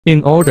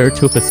In order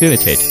to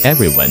facilitate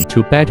everyone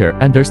to better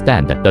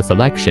understand the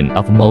selection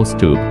of MOS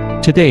tube,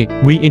 today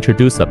we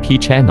introduce a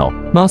P-channel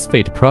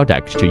MOSFET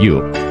product to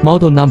you,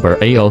 model number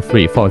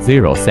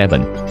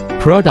AO3407.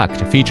 Product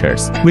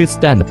features: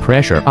 withstand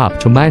pressure up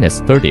to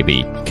 -30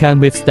 V, can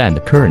withstand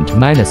current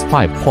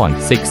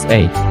 -5.6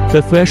 A.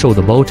 The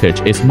threshold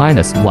voltage is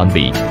 -1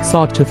 V.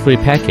 SOT23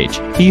 package,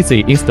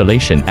 easy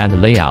installation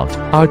and layout.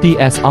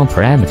 RDS-on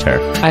parameter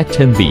at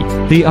 10 V.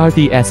 The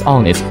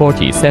RDS-on is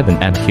 47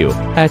 MQ.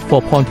 At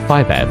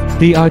 4.5 F,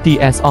 the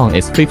RDS-on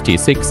is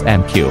 56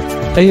 MQ.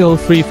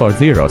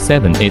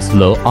 AO3407 is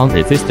low on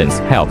resistance,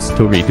 helps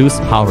to reduce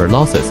power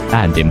losses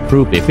and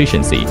improve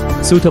efficiency,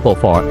 suitable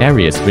for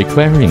areas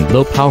requiring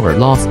low power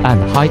loss and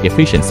high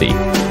efficiency,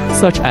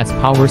 such as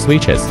power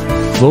switches,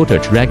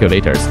 voltage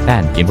regulators,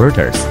 and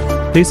inverters.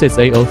 This is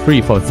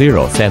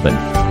AO3407.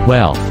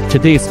 Well,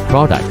 today's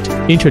product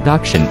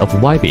introduction of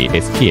YB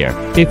is here.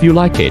 If you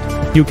like it,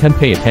 you can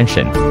pay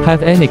attention.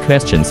 Have any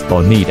questions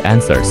or need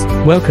answers?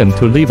 Welcome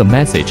to leave a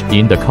message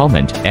in the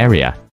comment area.